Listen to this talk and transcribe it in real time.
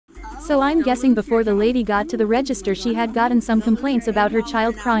So I'm guessing before the lady got to the register she had gotten some complaints about her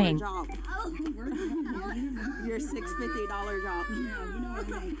child crying. Your $650 job.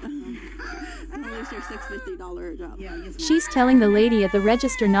 Lose your $650 job. She's telling the lady at the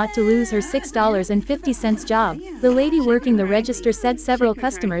register not to lose her $6.50 job. The lady working the register said several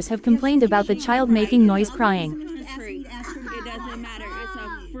customers have complained about the child making noise crying. It doesn't matter. It's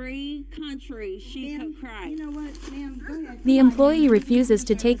a free country. She could cry. The employee refuses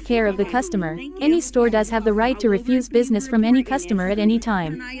to take care of the customer. Any store does have the right to refuse business from any customer at any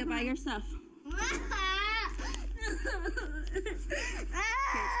time. Anaya, buy your stuff.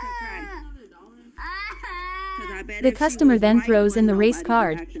 The customer then throws in the race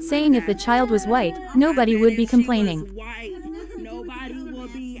card, saying if the child was white, nobody would be complaining. Nobody will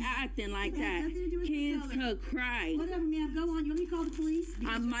be acting like that. Kids could cry. Whatever, ma'am. Go on. You want me to call the police?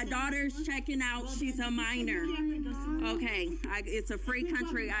 My daughter's checking out. She's a minor. Okay, it's a free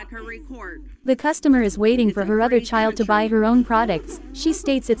country. I can record. The customer is waiting for her other child to buy her own products. She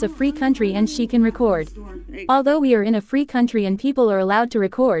states it's a free country and she can record. Although we are in a free country and people are allowed to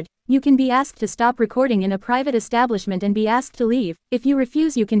record, you can be asked to stop recording in a private establishment and be asked to leave. If you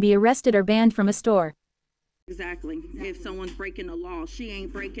refuse, you can be arrested or banned from a store. Exactly. If someone's breaking the law, she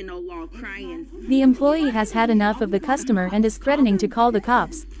ain't breaking no law crying. The employee has had enough of the customer and is threatening to call the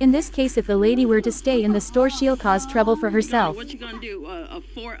cops. In this case, if the lady were to stay in the store, she'll cause trouble for herself. What you gonna do? A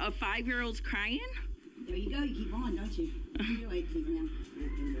 5-year-old's crying? There you go. You keep on, don't you?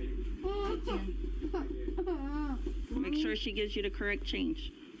 Make sure she gives you the correct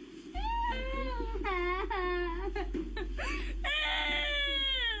change.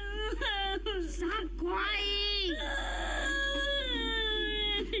 Stop crying!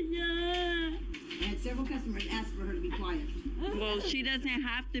 I had several customers ask for her to be quiet. Well, she doesn't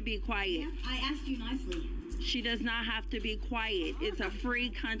have to be quiet. I asked you nicely. She does not have to be quiet. It's a free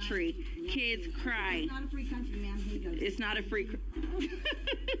country. Kids cry. It's not a free country, ma'am. Here you go. It's not a free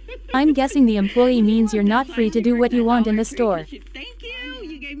I'm guessing the employee means you're not free to do what you want in the store. Thank you.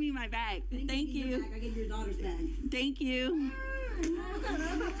 You gave me my bag. Thank you. I gave your daughter's bag. Thank you.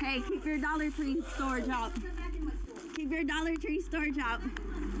 Hey, keep your Dollar Tree store job. Keep your Dollar Tree store job.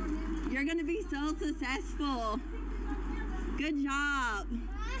 You're going to be so successful. Good job.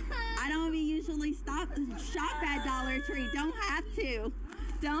 I don't usually shop at Dollar Tree. Don't have to.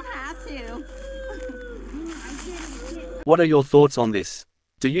 Don't have to. What are your thoughts on this?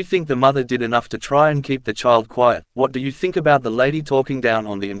 Do you think the mother did enough to try and keep the child quiet? What do you think about the lady talking down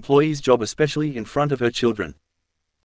on the employee's job, especially in front of her children?